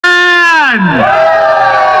man.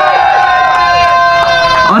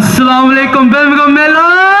 Assalamu alaikum, Birmingham, Mela.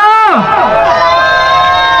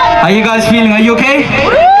 How you guys feeling? Are you okay?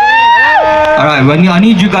 Alright, I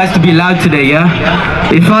need you guys to be loud today,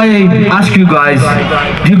 yeah? If I ask you guys,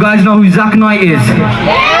 do you guys know who Zach Knight is?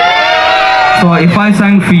 So if I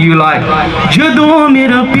sang for you like Jadon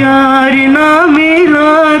mera pyar na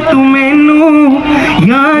mila tu mainu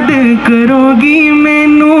yaad karogi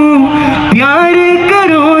mainu pyar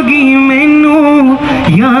karogi mainu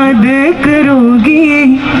yaad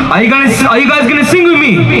karogi. Are you guys gonna sing with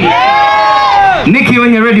me? Nikki,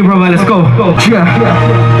 when you're ready, brother, let's go.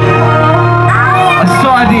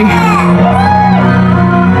 Hassanasadi.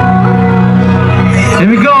 Here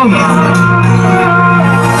we go.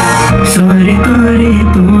 सारे तारे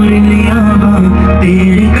तोड़ लिया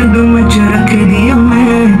तेरे कदम च रख दिया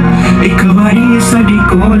मैं एक बारी साड़ी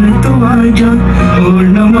कोल तो आजा और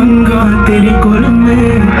न मंगा तेरे कोल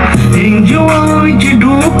मैं जो विच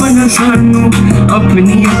डूबन सानू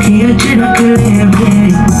अपनी अखियां च रख ले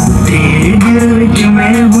तेरे दिल विच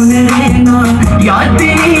मैं हुन रहना याद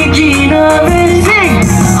तेरी जीना वैसे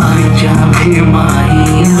आजा वे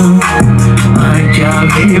माहिया आजा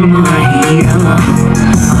वे माहिया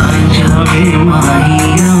आजा वे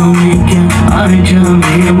माहिया मैं क्या आजा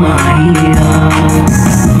वे माहिया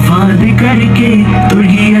वाद करके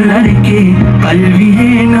तुझे लड़के कल भी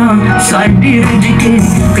है ना साड़ी रज के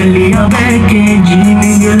कलिया बह के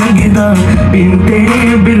जीने लगदा बिन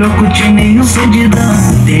तेरे बिलो कुछ नहीं सजदा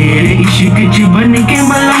तेरे इश्क च बन के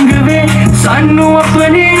मलंग वे सानू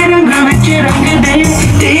अपने रंग विच रंग दे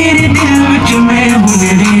तेरे दिल विच मैं हुन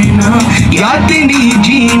रहना या तेरी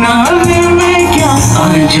जीना वे मैं क्या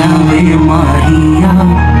आजा वे माहिया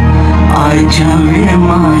आजा वे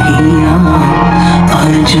माहिया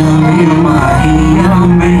आजा वे माहिया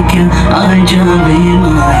मैं क्या आजा वे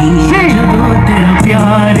माहिया जब तेरा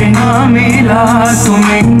प्यार ना मिला तो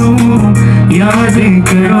मैनू याद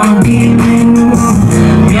करोगी मैनू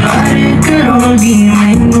प्यार करोगी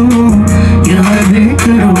मैनू याद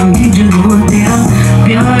करोगी जब तेरा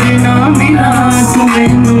प्यार ना मिला तो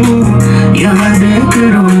मैनू याद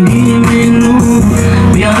करोगी मैनू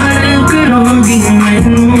प्यार करोगी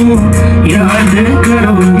मैनू याद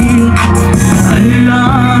करोगी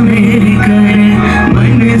अल्लाह मेरी करे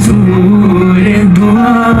मंजूर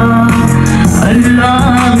दुआ अल्लाह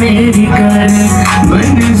मेरी करे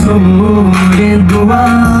मंजूर दुआ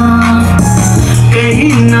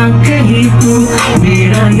कहीं ना कहीं तू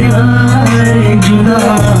मेरा यार जुदा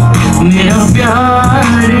मेरा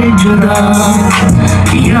प्यार जुदा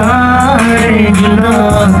यार जुदा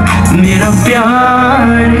मेरा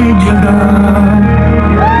प्यार जुदा.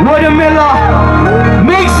 What a Mela!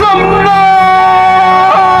 Make some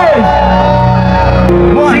noise!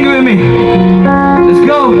 Sing with me. Let's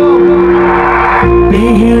go.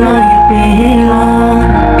 पहला पहला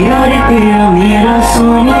प्यार तेरा मेरा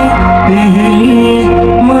सोने पहली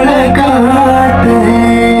मुलाकात है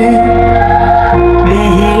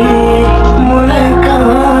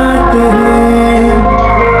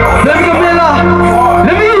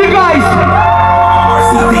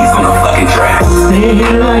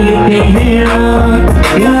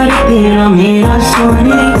प्यार तेरा मेरा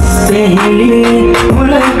सोने पहली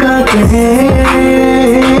मुलाकात है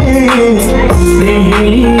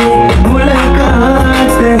पहली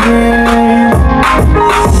मुलाकात है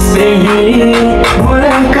पहली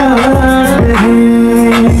मुलाकात है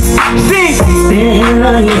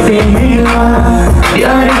पहला ये पहला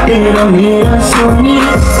प्यार तेरा मेरा सोने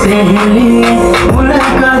पहली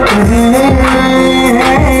मुलाकात है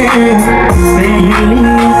पहली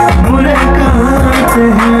मुलाकात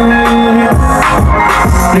है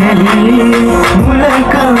पहली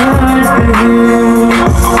मुलाकात है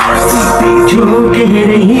जो कह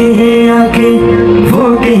रही है आके वो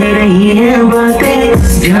कह रही है बातें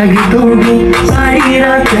जागी तो भी सारी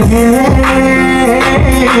रात है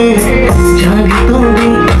जागी तो भी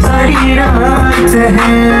सारी रात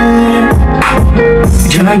है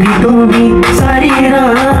जागी तो भी सारी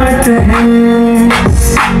रात है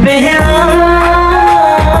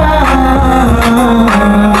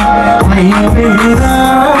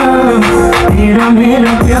तेरा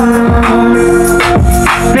मेरा प्यार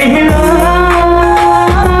पहला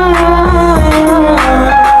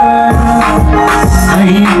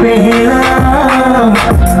पहला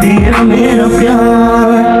तेरा मेरा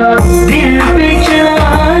प्यार दिल पे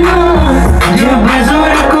चलाना जब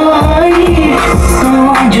जोर कोई तो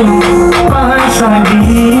जो पास आ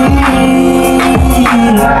गई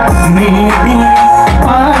मेरे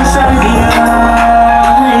पास आ गया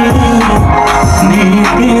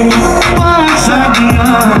मेरे पास आ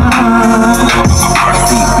गया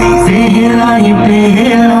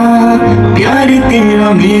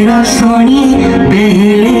मेरा सोनी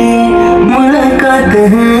पहली मुलाकात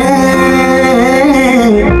है,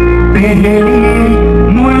 पहली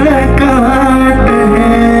मुलाकात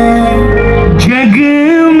है। जग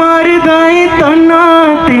मरदा है तना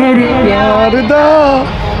तेरे प्यार दा,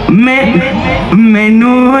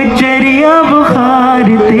 मैनू चरिया बुखार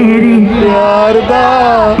तेरी प्यार दा,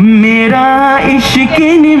 मेरा इश्क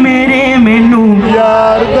नी मेरे मैनू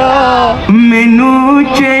प्यार दा, मैनू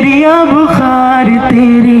चरिया बुखार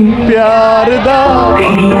तेरी प्यार दा।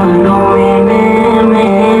 तेरी यादों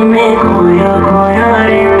में खोया खोया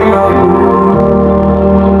रहता हूँ।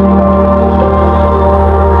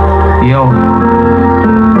 Yo,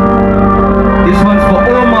 this one's for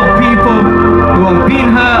all my people who have been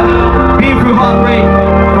hurt, been through heartbreak,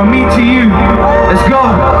 from me to you. Let's go.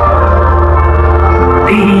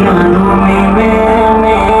 तेरी यादों में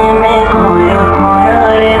खोया खोया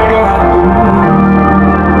रहता हूँ।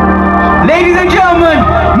 Ladies and gentlemen,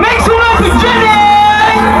 make some noise for Genny!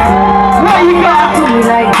 What you got?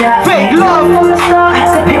 Like that. Fake love. I had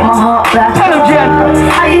to pick my heart back. Tell him, Jen.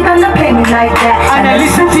 How you gonna play me like that? And then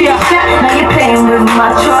listen to ya. Now you're playing with my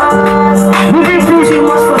trust. We've been through too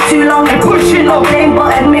much for too long. And pushing no blame, but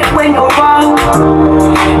admit when you're wrong.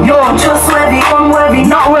 You're trustworthy, unworthy,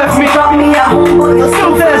 not worth me. Got me at home, but you're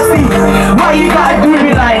still thirsty. Why you gotta do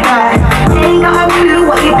me like that? You ain't got a clue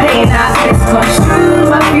what you're playing at. It's construed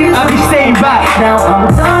my views. I'll be staying back. Now I'm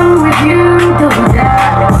done with you, do that.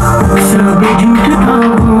 सब झूठ था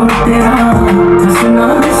वो तेरा हंसना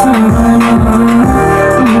हंसाना,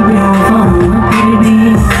 तू बेवफा फिर भी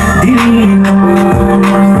दिल न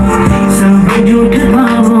माना। सब झूठ था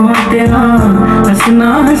वो तेरा हंसना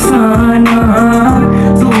हंसाना,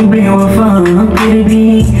 तू बेवफा फिर भी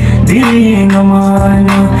दिल न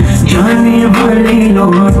माना। जाने वाले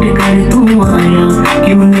लौट कर तू आया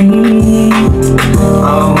क्यों नहीं,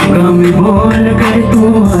 आऊंगा मैं बोल कर तू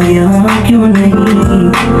आया क्यों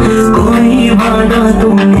नहीं। कोई वादा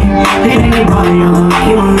तूने फिर निभाया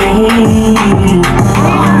क्यों नहीं।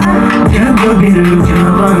 जब दिल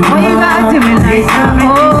जावांगा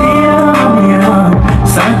मेरा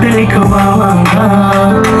साथ लिखवाऊंगा,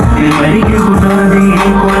 मर के खुदा दे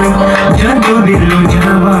कोल। जब दिल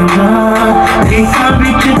जावांगा देखा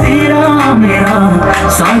बिच तेरा मेरा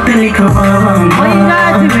साथ लिखवाऊंगा।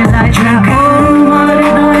 जग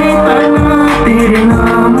मरदा है तना तेरे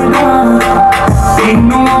नाम दा,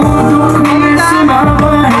 तेनों दुख में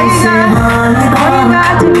सुनावा है सहाल दा।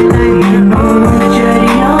 मैनू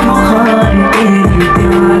चरिया बुखार तेरी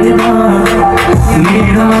प्यार दा,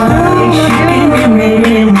 मेरा इश्क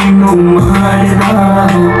मेरे मैनू मार दा।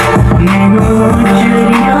 मैनू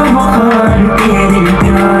चरिया बुखार तेरे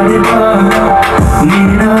प्यार दा,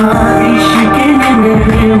 मेरा इश्क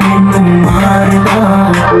मेरे मैनू मार दा।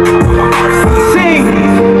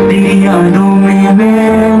 तेरी यादों में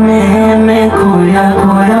मैं खोया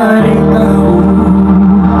खोया रहता हूँ।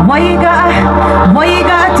 Why you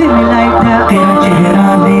gotta do me like that? तेरा चेहरा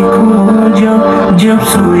देखूं जब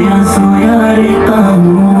सोया सोया रहता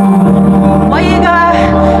हूँ। Why you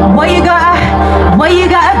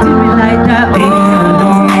gotta do me like that? तेरी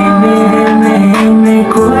यादों में मैं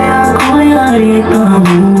खोया खोया रहता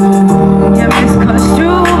हूँ। You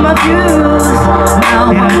misconstrue my views. Now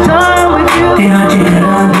I'm done with you. तेरा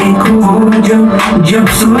चेहरा देखूं जब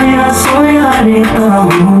सोया सोया रहता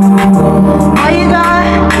हूँ। Why you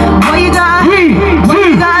gotta do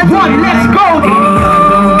me Let's go. तेरी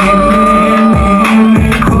यादों में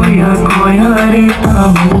मैं खोया खोया रहता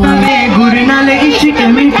हूँ। गुरु नाल इश्क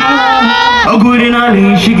मीठा, ओ गुरु नाल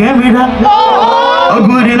इश्क मीठा, ओ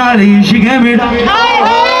गुरु नाल इश्क मीठा।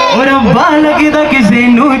 और अब्बा लगदा किसे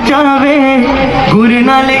नू चावे, गुरु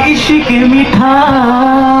नाल इश्क मीठा।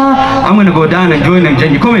 I'm gonna go down and join them,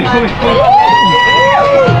 Genny. Come in.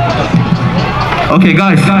 Okay,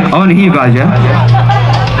 guys, I want to hear you guys, yeah?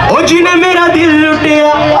 ओ जिन्हें मेरा दिल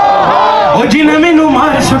लुटिया, ओ जिन्हें मैनू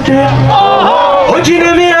मार सुटिया, ओ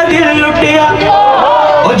जिन्हें मेरा दिल लुटिया,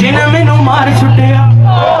 ओ जिन्हें मैनू मार सुटिया।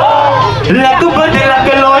 लक बदे लक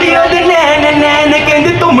लोरी ओदे नैन नैन,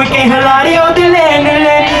 कहंदे तुम के हलारी ओदे नैन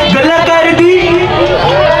नैन। गल्ला कर दी,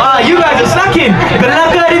 you guys are sucking. गल्ला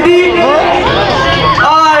कर दी,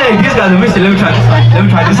 these guys are missing. Let me try this side. Let me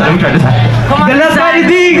try this side. गल्ला कर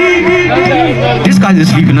दी, This guy is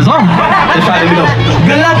sleeping as well. let's try, let me know.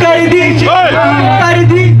 गल्ला कर दी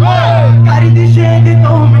शेद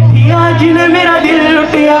तो मिठिया, जिन्हें मेरा दिल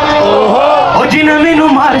लुटिया, ओ जिन्हें मैनू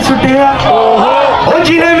मार सुटिया, ओ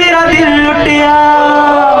जिन्हें मेरा दिल लुटिया।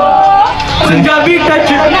 Punjabi touch,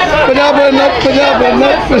 Punjab Nach Punjab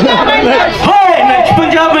Nach Punjab Nach, hi Nach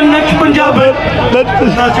Punjab Nach Punjab Nach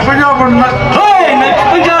Punjab Nach, hi Nach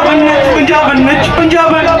Punjab Nach Punjab Nach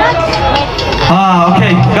Punjab.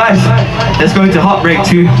 Okay, guys, let's go into Heartbreak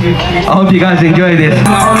 2. I hope you guys enjoy this.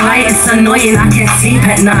 All night it's annoying, I can't sleep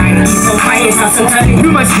at night. Keep on crying, so sometimes you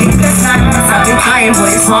do my sleepless nights. I've been trying, but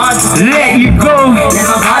it's hard to Let you go.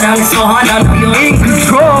 never got down, it's so hard, I know you're In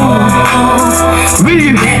control. Will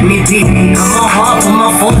you let me be? I'm a heart for my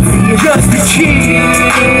phone for you. just a kid?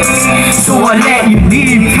 So I let you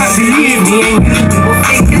leave. Can't believe me. We will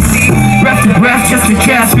fake and see, Breath to breath, just a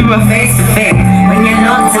chance we were face to face. When you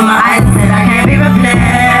looked in my eyes, said I can't be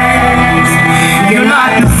replaced. You're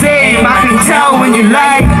not the same, I can tell when you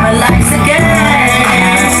lie. My life's again.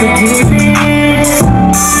 So do this,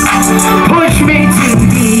 Push me to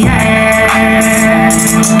the end.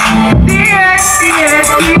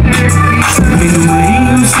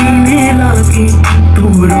 Mela ki tu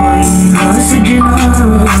roi na sajna,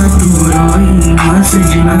 tu roi na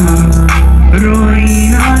sajna, roi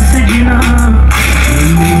na sajna.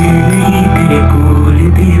 मैं तेरे कोल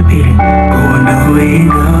दे फिर कौन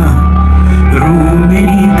होएगा, रूह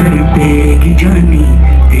मेरी तड़पेगी जानी,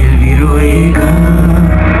 दिल भी रोएगा।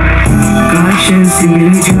 काश से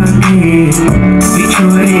मिल जाते,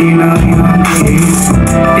 बिछोड़े ना आते,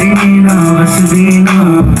 तेरे ना बस देना,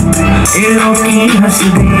 ए लोकी हंस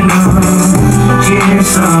देना,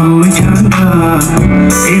 जैसा हो जाता,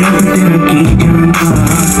 ए रब तेरा की जाता,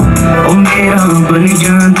 ओ मेरा बन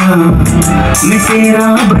जाता, मैं तेरा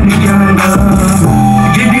बन जाता,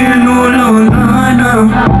 जे दिल नू लाना,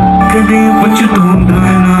 कदे पछताऊंगा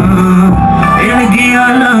ना, गया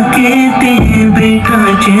लाके ते बेटा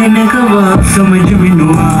चैन गवा, समझ मैनू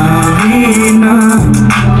आवे ना,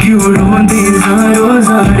 क्यों रोंदे ज़ारो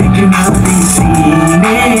ज़ार जनादी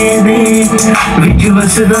सीने दे विच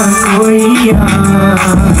वसदा कोई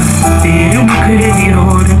यार, तेरे मुखड़े दी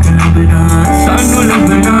रौनक लभदा सानू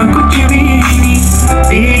लभना कुछ भी नहीं,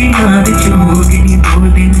 तेरी याद च हो गई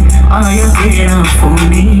 2 दिन आया तेरा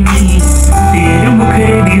फोन ही नहीं, तेरे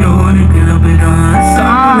मुखड़े दी रौनक लभदा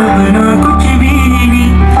सानू लभना कुछ भी नहीं,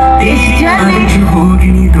 तेरी याद च हो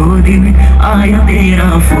गई 2 दिन आया तेरा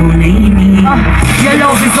फोन ही नहीं। your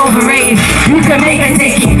love is overrated. You can make it,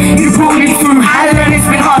 take it. You brought me through hell and it's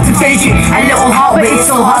been hard to fake it. A little heart, but it's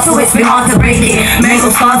so hard, so it's been hard to break it. Mango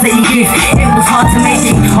scars that you give, it was hard to make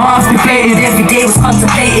it. Hearts deflated, every day was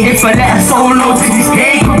contemplated. If I let her so low to this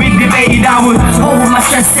day could be debated, I would hold my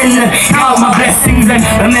stress and count my blessings and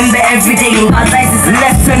remember every day in God's eyes is a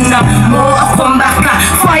lesson. More I come back, I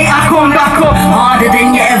fight, I come back up harder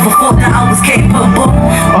than you ever thought that I was capable.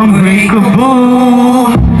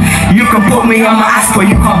 Unbreakable. You can put me on my ass, but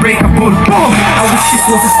you can't break a bull. I wish this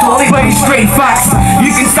was a story, But it's straight facts.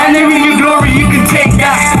 You can stand there in your glory, you can take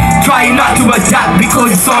that. Try not to adapt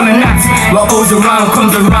because it's all an act. What goes around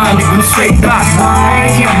comes around, it goes straight back. why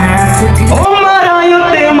you have to do ओ मारा यो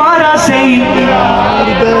ते मारा सही,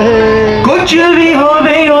 कुछ भी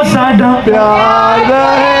होवे यो साडा प्यार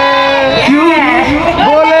है क्यों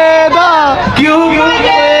बोलेगा क्यों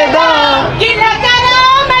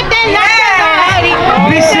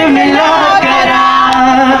बिस्मिल्लाह करा,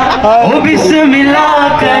 ओ बिस्मिल्लाह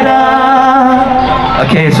करा।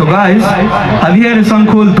 Okay, so guys, have you heard a song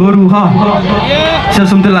called Doruha? So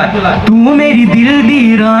something like, तू मेरी दिल दी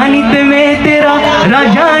रानी ते मैं तेरा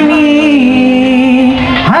राजानी,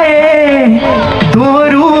 हाय दो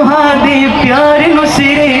रूहां दे प्यार नु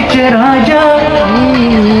सिरे च राजा।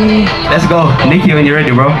 let's go. Nikki, when you're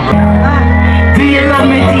ready, bro. Do you love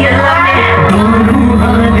me? Do you love me? दो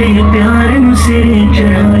रूहां दे प्यार नु सिरे च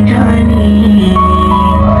राजानी,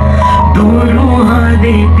 दो रूहां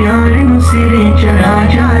दे प्यार नु सिरे च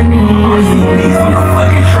राजानी,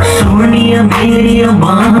 सोनिया मेरी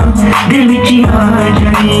बाह दिल विच आ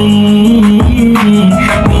जानी,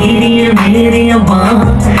 मेरी बाह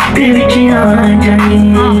दिल विच आ जानी,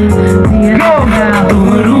 दो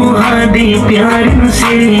रूहां दे प्यार नु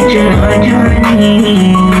सिरे च राजानी,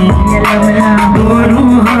 दो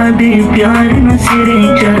रूहां दे प्यार नु सिरे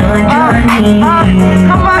च राजानी,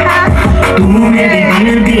 तू मेरे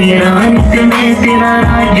दिल दी रानी ते मैं तेरा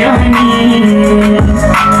राजानी,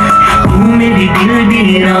 तू मेरी दिल दी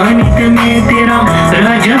रानी ते मैं तेरा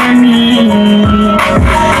राजानी,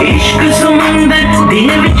 इश्क समंदर दे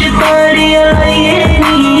विच तारियां लाइए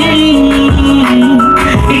नी,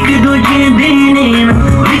 एक दूजे दे नैना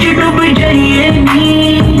विच डुब जाइए नी,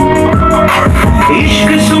 इश्क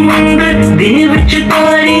समंदर दे विच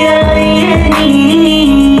तारियां लाइए नी,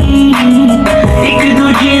 एक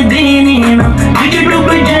दूजे दे नैना विच डुब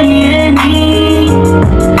जाइए नी,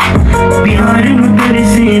 प्यार नू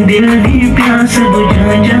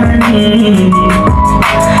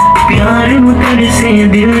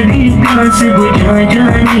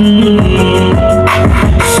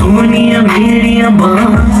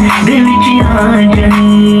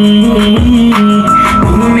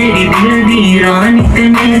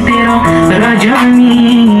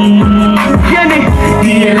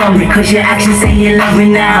Cause your actions say you love me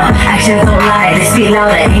now. Actions don't lie, they speak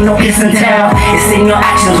louder, ain't no kiss and tell. It's in your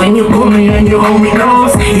actions when you pull me and you hold me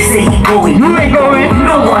close. You say you going, you ain't going, you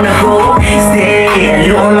don't wanna go. Stay a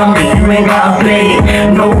little longer, you ain't gotta play.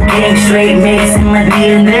 No game straight, mate, it's in my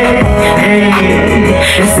DNA. Hey,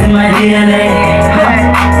 it's in my DNA.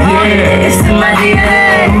 Yeah, it's in my DNA.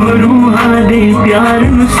 रूहा दे प्यार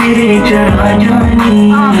नु सिरे चढ़ा जानी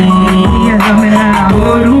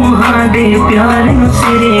तो रूहा दे प्यार नु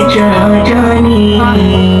सिरे चढ़ा जानी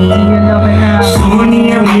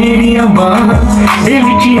सोनिया मेरिया बाहां दे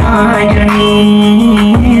विच आ जानी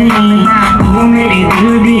तू मेरी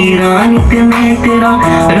दिल दी रानी ते मैं तेरा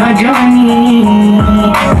राजानी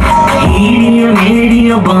हीरिया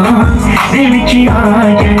मेरिया बाहां दे विच आ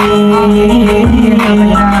जानी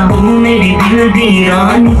तू मेरी दिल दी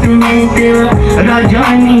रानी ते मैं तेरा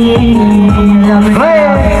Rajani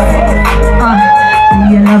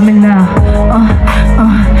You love me now.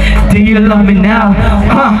 Do you love me now?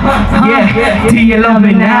 Yeah. Do you love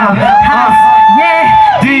me now?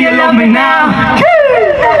 Yeah. Do you love me now?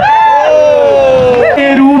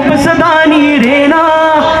 रूप सदा नी रहना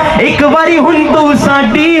एक बारी हुन तू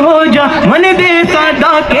साडी हो जा मन दे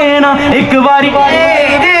साडा कहना एक बारी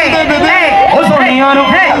ओ सोनिया नु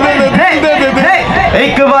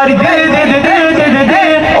एक बारी दे दे दे दे दे दे दे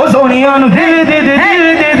ओ सोनिया नु दे दे दे दे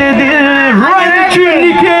दे दे दे राइट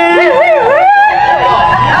चुनी के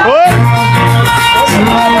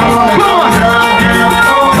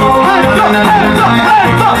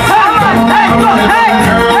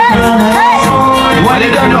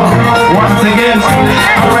Once again,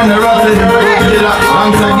 when the road is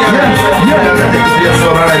once again, yes, so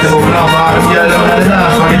right, open up, yeah, the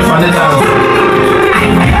dance, on the dance.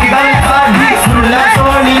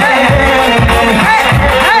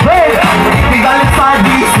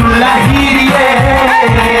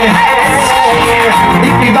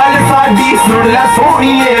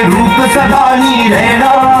 सोनिए रूप सदा नी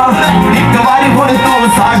रहना एक बार हुण तू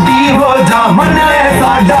साडी हो जा मन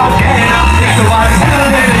साडा कहना एक बार दिल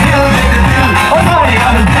दे दिल दे दिल ओ सोनिया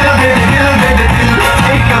दिल दे दिल दे दिल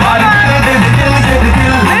एक बार दिल दे दिल दे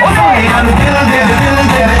दिल ओ सोनिया दिल दे दिल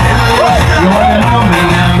दे दिल You wanna love me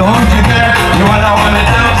now, don't you care? You wanna love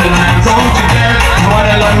tonight, don't you care? You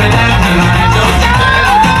wanna love me now tonight, don't you care?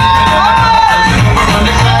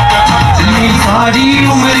 सारी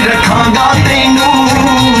उम्र रखांगा तेनू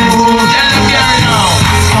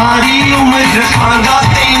सारी उम्र रखांगा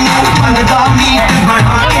तेनू मन दा मीत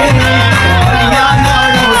बना के दुनिया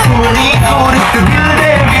नालों सोनी औरत दिल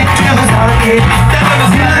दे विच वसा के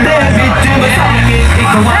दिल दे विच वसा के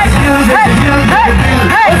एक बार दिल दे दिल दे दिल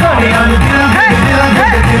सोनिया नु दिल दे दिल दे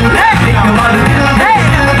दिल एक बार दिल दे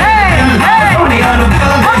दिल दे सोनिया नु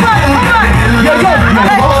दिल दे दिल दे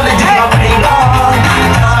बोल जा पेगा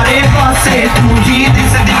तारे पासे तू जी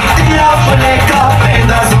दिसदी तेरा भलेखा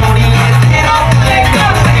पैंदा सोनी तेरा भलेखा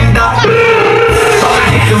पैंदा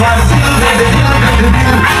एक बार दिल दे दिल दे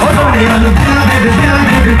दिल ओ सोनिया नु दिल दे दिल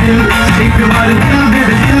दे दिल एक बार दिल दे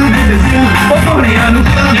दिल दे दिल ओ सोनिया नु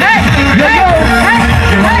दिल दे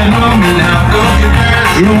You wanna know me now, don't you care?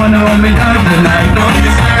 You wanna know me now tonight, don't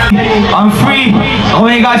you care? I'm free. I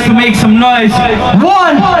want you guys to make some noise.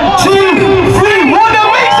 1, 2, 3. Wanna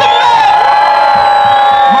make some noise?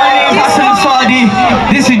 My name is Hassanasadi.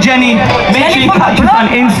 This is Genny. Make sure you catch us on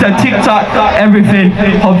Insta, TikTok, everything.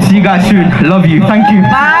 Hope to see you guys soon. Love you. Thank you.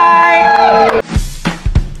 Bye.